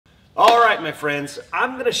right, my friends,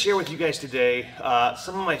 I'm going to share with you guys today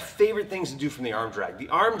some of my favorite things to do from the arm drag. The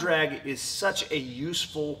arm drag is such a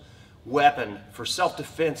useful weapon for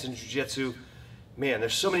self-defense in Jiu-Jitsu. Man,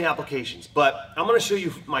 there's so many applications, but I'm going to show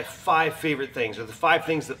you my 5 favorite things, or the 5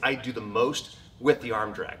 things that I do the most with the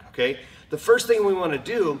arm drag, okay? The first thing we want to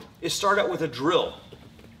do is start out with a drill.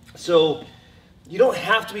 So you don't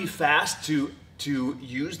have to be fast to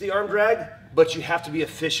use the arm drag, but you have to be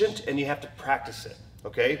efficient and you have to practice it,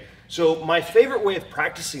 okay? So my favorite way of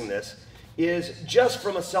practicing this is just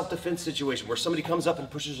from a self-defense situation where somebody comes up and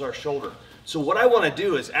pushes our shoulder. So what I want to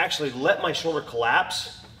do is actually let my shoulder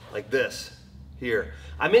collapse like this here.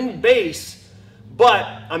 I'm in base, but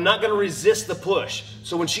I'm not going to resist the push.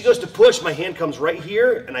 So when she goes to push, my hand comes right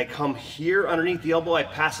here and I come here underneath the elbow, I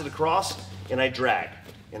pass it across and I drag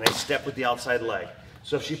and I step with the outside leg.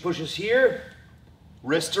 So if she pushes here,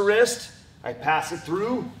 wrist to wrist, I pass it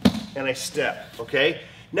through and I step, okay?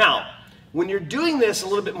 Now, when you're doing this a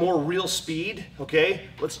little bit more real speed, okay,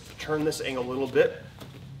 let's turn this angle a little bit.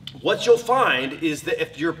 What you'll find is that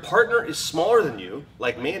if your partner is smaller than you,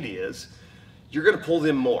 like Mandy is, you're gonna pull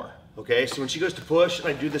them more, okay? So when she goes to push, and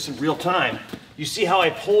I do this in real time, you see how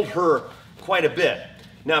I pulled her quite a bit.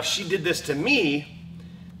 Now, if she did this to me,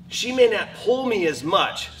 she may not pull me as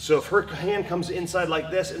much. So if her hand comes inside like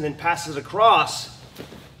this and then passes across,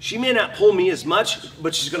 she may not pull me as much,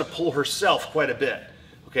 but she's gonna pull herself quite a bit,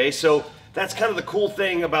 okay? So that's kind of the cool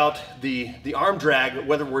thing about the arm drag,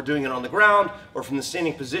 whether we're doing it on the ground or from the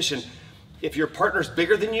standing position. If your partner's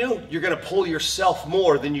bigger than you, you're gonna pull yourself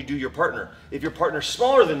more than you do your partner. If your partner's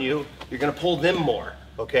smaller than you, you're gonna pull them more,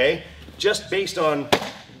 okay? Just based on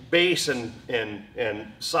base and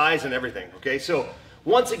size and everything, okay? So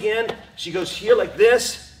once again, she goes here like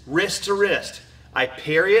this, wrist to wrist. I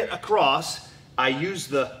parry it across. I use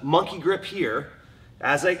the monkey grip here.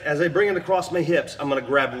 As I bring it across my hips, I'm gonna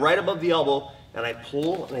grab right above the elbow and I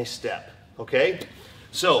pull and I step, okay?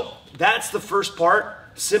 So that's the first part,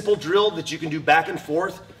 simple drill that you can do back and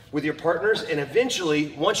forth with your partners, and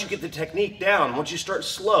eventually, once you get the technique down, once you start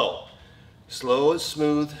slow, slow is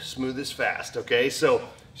smooth, smooth is fast, okay? So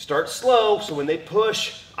start slow, so when they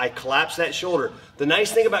push, I collapse that shoulder. The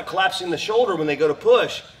nice thing about collapsing the shoulder when they go to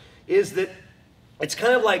push is that it's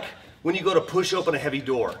kind of like when you go to push open a heavy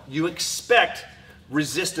door. You expect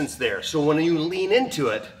resistance there. So when you lean into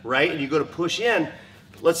it, right, and you go to push in,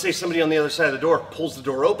 let's say somebody on the other side of the door pulls the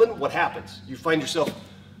door open, what happens? You find yourself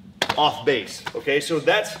off base, okay? So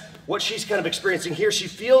that's what she's kind of experiencing here.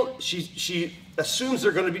 She assumes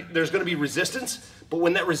there's gonna be resistance, but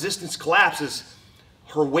when that resistance collapses,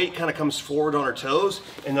 her weight kind of comes forward on her toes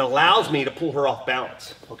and it allows me to pull her off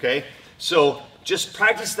balance, okay? So just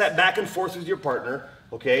practice that back and forth with your partner,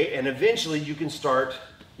 okay? And eventually you can start,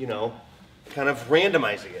 you know, kind of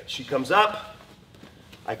randomizing it. She comes up,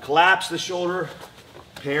 I collapse the shoulder,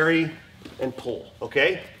 parry, and pull,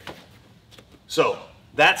 okay? So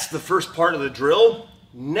that's the first part of the drill.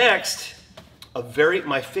 Next,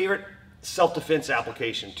 my favorite self-defense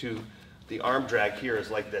application to the arm drag here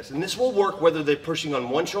is like this. And this will work whether they're pushing on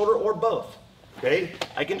one shoulder or both, okay?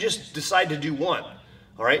 I can just decide to do one,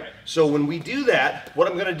 all right? So when we do that,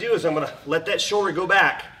 what I'm gonna do is I'm gonna let that shoulder go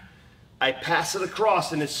back. I pass it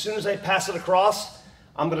across, and as soon as I pass it across,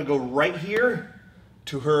 I'm gonna go right here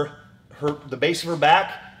to the base of her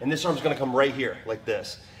back, and this arm's gonna come right here, like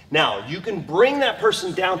this. Now, you can bring that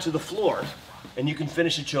person down to the floor, and you can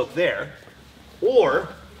finish a choke there, or,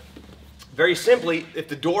 very simply, if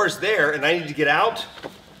the door is there and I need to get out,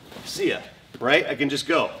 see ya, right? I can just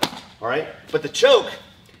go, all right? But the choke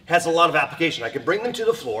has a lot of application. I can bring them to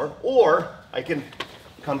the floor, or I can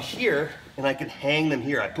come here and I can hang them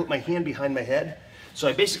here. I put my hand behind my head. So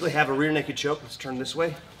I basically have a rear naked choke. Let's turn this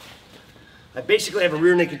way. I basically have a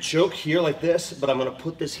rear naked choke here like this, but I'm gonna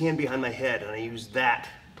put this hand behind my head and I use that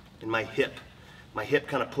in my hip. My hip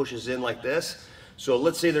kind of pushes in like this. So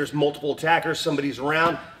let's say there's multiple attackers, somebody's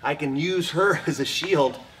around, I can use her as a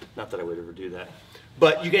shield. Not that I would ever do that.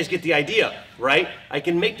 But you guys get the idea, right? I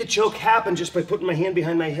can make the choke happen just by putting my hand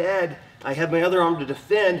behind my head. I have my other arm to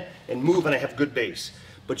defend and move, and I have good base.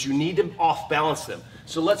 But you need to off balance them.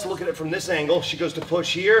 So let's look at it from this angle. She goes to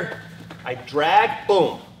push here. I drag,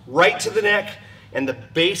 boom, right to the neck and the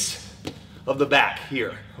base of the back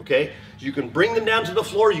here, okay? You can bring them down to the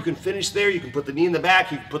floor. You can finish there. You can put the knee in the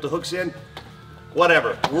back. You can put the hooks in.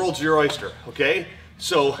 Whatever, world's your oyster, okay?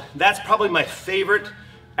 So that's probably my favorite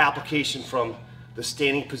application from the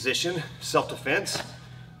standing position, self-defense.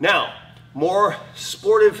 Now, more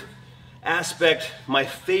sportive aspect, one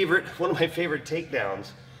of my favorite takedowns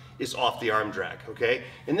is off the arm drag, okay?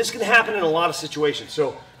 And this can happen in a lot of situations.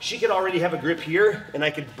 So she could already have a grip here, and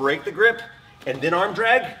I could break the grip and then arm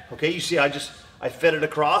drag. Okay, you see I fed it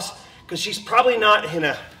across, because she's probably not, in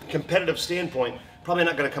a competitive standpoint, probably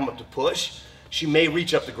not going to come up to push. She may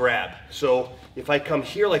reach up to grab. So if I come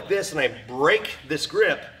here like this and I break this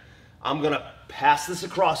grip, I'm going to pass this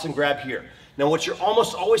across and grab here. Now what you're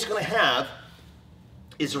almost always going to have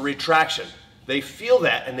is a retraction. They feel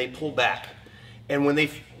that and they pull back. And when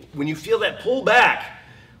you feel that pull back,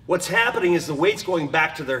 what's happening is the weight's going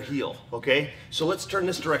back to their heel, okay? So let's turn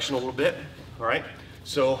this direction a little bit, all right?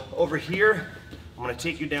 So over here, I'm gonna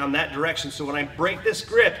take you down that direction. So when I break this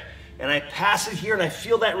grip and I pass it here and I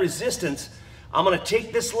feel that resistance, I'm gonna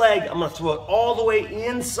take this leg, I'm gonna throw it all the way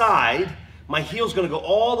inside. My heel's gonna go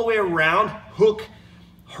all the way around, hook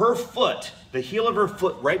her foot, the heel of her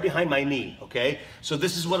foot right behind my knee, okay? So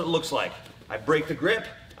this is what it looks like. I break the grip,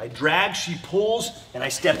 I drag, she pulls, and I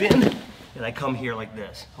step in, and I come here like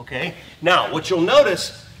this, okay? Now, what you'll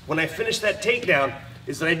notice when I finish that takedown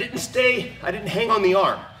is that I didn't hang on the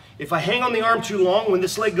arm. If I hang on the arm too long, when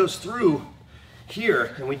this leg goes through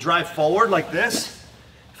here, and we drive forward like this,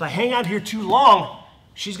 if I hang out here too long,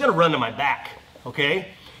 she's gonna run to my back, okay?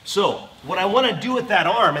 So, what I wanna do with that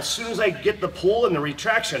arm, as soon as I get the pull and the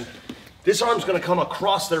retraction, this arm's gonna come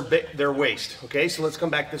across their waist, okay? So let's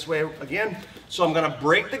come back this way again. So I'm gonna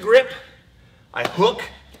break the grip, I hook,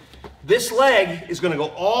 this leg is gonna go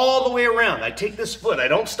all the way around. I take this foot, I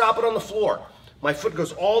don't stop it on the floor. My foot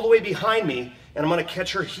goes all the way behind me, and I'm gonna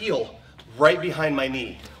catch her heel right behind my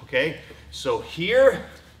knee, okay? So here,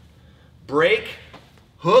 break,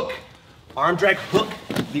 hook, arm drag, hook,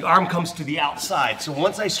 the arm comes to the outside. So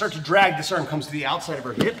once I start to drag, this arm comes to the outside of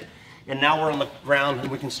her hip, and now we're on the ground and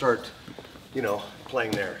we can start, you know,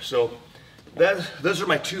 playing there. So those are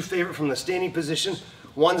my two favorite from the standing position.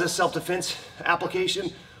 One's a self-defense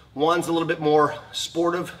application, one's a little bit more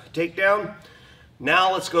sportive takedown.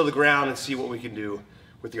 Now let's go to the ground and see what we can do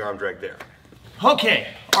with the arm drag there. Okay,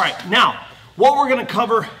 all right, now what we're gonna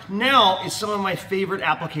cover now is some of my favorite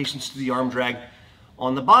applications to the arm drag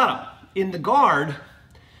on the bottom. In the guard,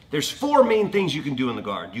 there's four main things you can do in the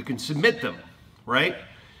guard. You can submit them, right?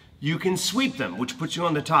 You can sweep them, which puts you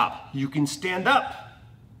on the top. You can stand up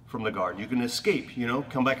from the guard. You can escape, you know,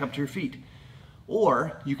 come back up to your feet.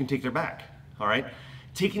 Or you can take their back, all right?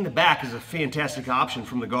 Taking the back is a fantastic option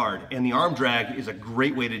from the guard, and the arm drag is a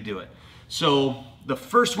great way to do it. So the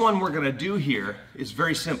first one we're gonna do here is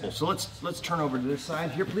very simple. So let's turn over to this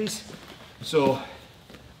side here, please. So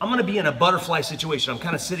I'm gonna be in a butterfly situation. I'm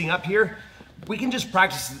kind of sitting up here. We can just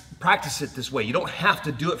practice it this way. You don't have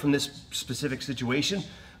to do it from this specific situation,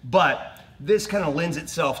 but this kind of lends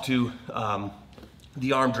itself to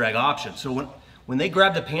the arm drag option. So when they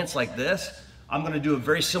grab the pants like this, I'm gonna do a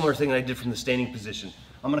very similar thing that I did from the standing position.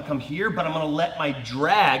 I'm gonna come here, but I'm gonna let my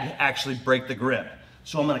drag actually break the grip.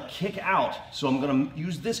 So I'm gonna kick out. So I'm gonna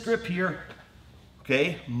use this grip here,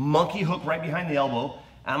 okay? Monkey hook right behind the elbow.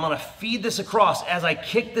 And I'm gonna feed this across as I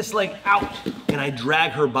kick this leg out and I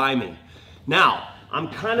drag her by me. Now, I'm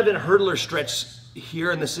kind of in a hurdler stretch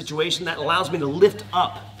here in this situation that allows me to lift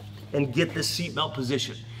up and get this seatbelt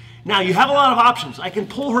position. Now, you have a lot of options. I can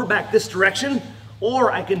pull her back this direction,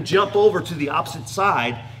 or I can jump over to the opposite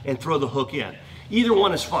side and throw the hook in. Either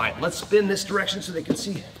one is fine. Let's spin this direction so they can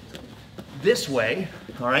see this way,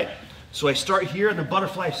 all right? So I start here in the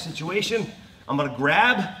butterfly situation. I'm gonna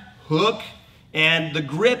grab, hook, and the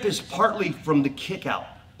grip is partly from the kick out,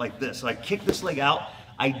 like this. So I kick this leg out,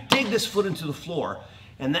 I dig this foot into the floor,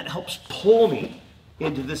 and that helps pull me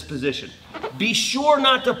into this position. Be sure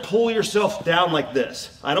not to pull yourself down like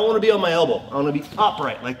this. I don't want to be on my elbow. I want to be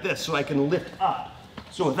upright like this so I can lift up.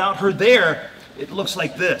 So without her there, it looks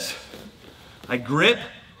like this. I grip,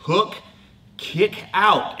 hook, kick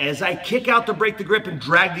out. As I kick out to break the grip and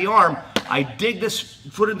drag the arm, I dig this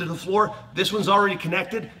foot into the floor. This one's already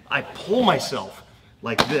connected. I pull myself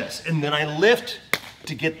like this, and then I lift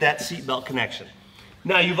to get that seatbelt connection.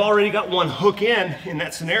 Now you've already got one hook in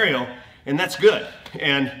that scenario, and that's good.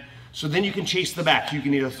 And so then you can chase the back. You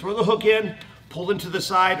can either throw the hook in, pull them to the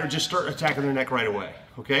side, or just start attacking their neck right away,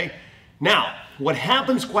 okay? Now, what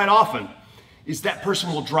happens quite often is that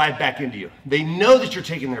person will drive back into you. They know that you're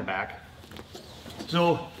taking their back.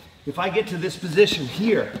 So if I get to this position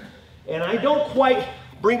here, and I don't quite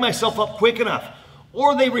bring myself up quick enough,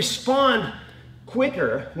 or they respond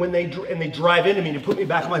quicker when they drive into me to put me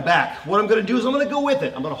back on my back, what I'm gonna do is I'm gonna go with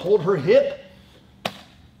it. I'm gonna hold her hip,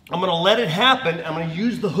 I'm gonna let it happen, I'm gonna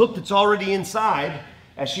use the hook that's already inside.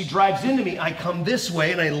 As she drives into me, I come this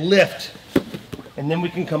way and I lift, and then we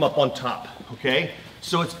can come up on top, okay?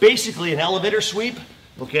 So it's basically an elevator sweep,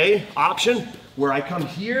 okay, option, where I come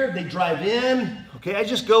here, they drive in, okay, I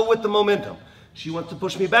just go with the momentum. She wants to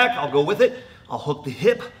push me back, I'll go with it, I'll hook the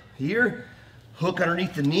hip here, hook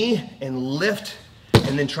underneath the knee and lift,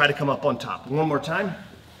 and then try to come up on top. One more time.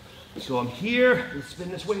 So I'm here, let's spin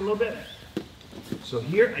this way a little bit. So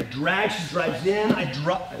here, I drag, she drives in, I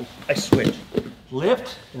drop, I switch.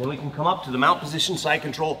 Lift, and then we can come up to the mount position, side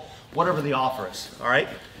control, whatever the offer is, all right?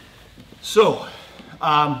 So,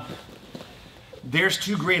 there's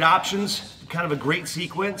two great options, kind of a great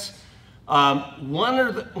sequence.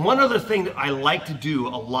 One other thing that I like to do a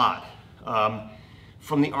lot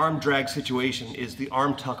from the arm drag situation is the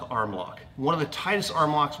arm tuck arm lock. One of the tightest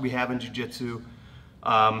arm locks we have in Jiu-Jitsu.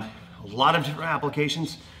 A lot of different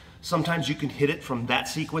applications. Sometimes you can hit it from that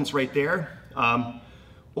sequence right there,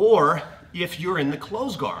 or if you're in the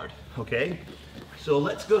close guard, okay? So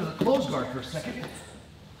let's go to the close guard for a second.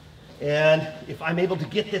 And if I'm able to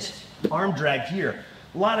get this arm drag here,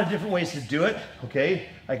 a lot of different ways to do it, okay?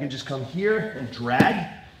 I can just come here and drag,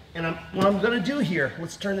 and what I'm gonna do here,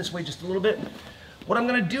 let's turn this way just a little bit. What I'm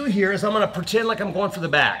gonna do here is I'm gonna pretend like I'm going for the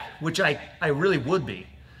back, which I really would be.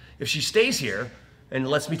 If she stays here and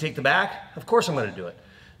lets me take the back, of course I'm gonna do it.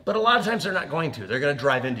 But a lot of times they're not going to. They're gonna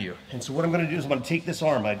drive into you. And so what I'm gonna do is I'm gonna take this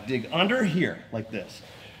arm, I dig under here like this.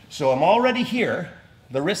 So I'm already here,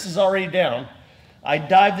 the wrist is already down. I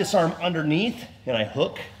dive this arm underneath and I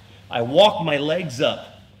hook. I walk my legs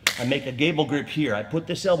up. I make a gable grip here. I put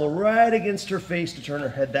this elbow right against her face to turn her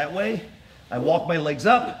head that way. I walk my legs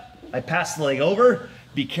up. I pass the leg over.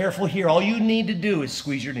 Be careful here. All you need to do is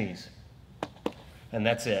squeeze your knees. And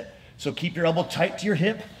that's it. So keep your elbow tight to your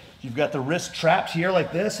hip. You've got the wrist trapped here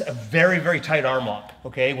like this. A very, very tight arm lock,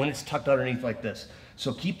 okay, when it's tucked underneath like this.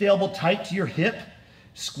 So keep the elbow tight to your hip.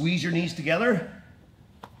 Squeeze your knees together.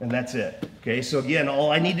 And that's it, okay? So again,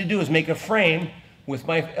 all I need to do is make a frame with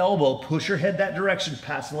my elbow, push her head that direction,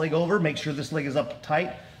 pass the leg over, make sure this leg is up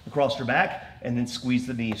tight across her back, and then squeeze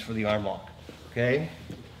the knees for the arm lock, okay?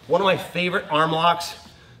 One of my favorite arm locks,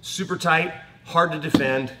 super tight, hard to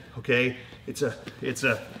defend, okay? It's a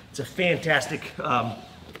fantastic,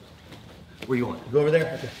 where you want? Go over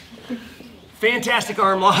there? Okay. Fantastic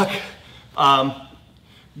arm lock.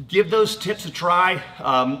 Give those tips a try.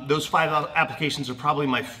 Those 5 applications are probably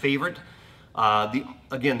my favorite.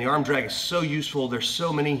 Again, the arm drag is so useful. There's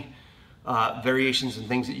so many variations and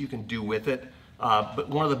things that you can do with it. But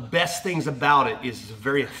one of the best things about it is it's a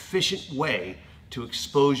very efficient way to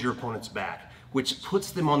expose your opponent's back, which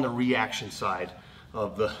puts them on the reaction side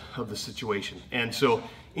of the situation. And so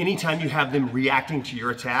anytime you have them reacting to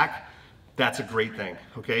your attack, that's a great thing,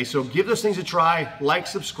 okay? So give those things a try, like,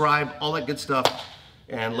 subscribe, all that good stuff,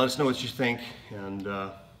 and let us know what you think, and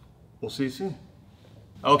we'll see you soon.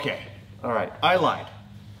 Okay, all right, I lied.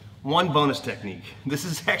 One bonus technique. This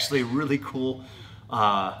is actually a really cool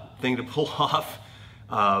thing to pull off.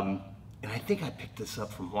 And I think I picked this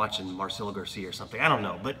up from watching Marcelo Garcia or something, I don't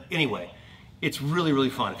know, but anyway, it's really, really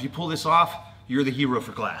fun. If you pull this off, you're the hero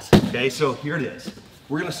for class, okay? So here it is.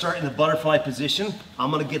 We're gonna start in the butterfly position.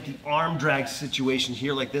 I'm gonna get the arm drag situation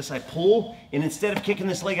here like this. I pull, and instead of kicking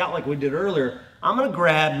this leg out like we did earlier, I'm gonna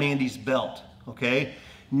grab Mandy's belt, okay?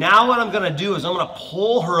 Now what I'm gonna do is I'm gonna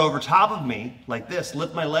pull her over top of me like this,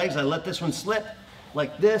 lift my legs, I let this one slip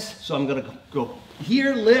like this, so I'm gonna go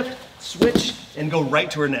here, lift, switch, and go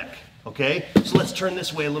right to her neck, okay? So let's turn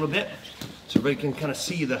this way a little bit so everybody can kind of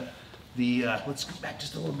see let's go back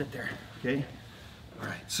just a little bit there, okay? All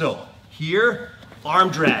right, so here, arm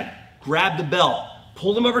drag, grab the belt,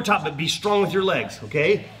 pull them over top, but be strong with your legs,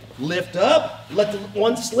 okay? Lift up, let the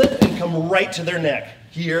one slip and come right to their neck.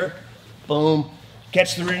 Here, boom,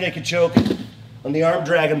 catch the rear naked choke. On the arm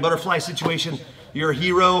drag and butterfly situation, you're a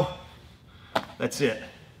hero. That's it.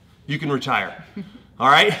 You can retire. All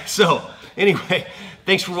right, so anyway,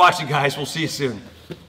 thanks for watching, guys. We'll see you soon.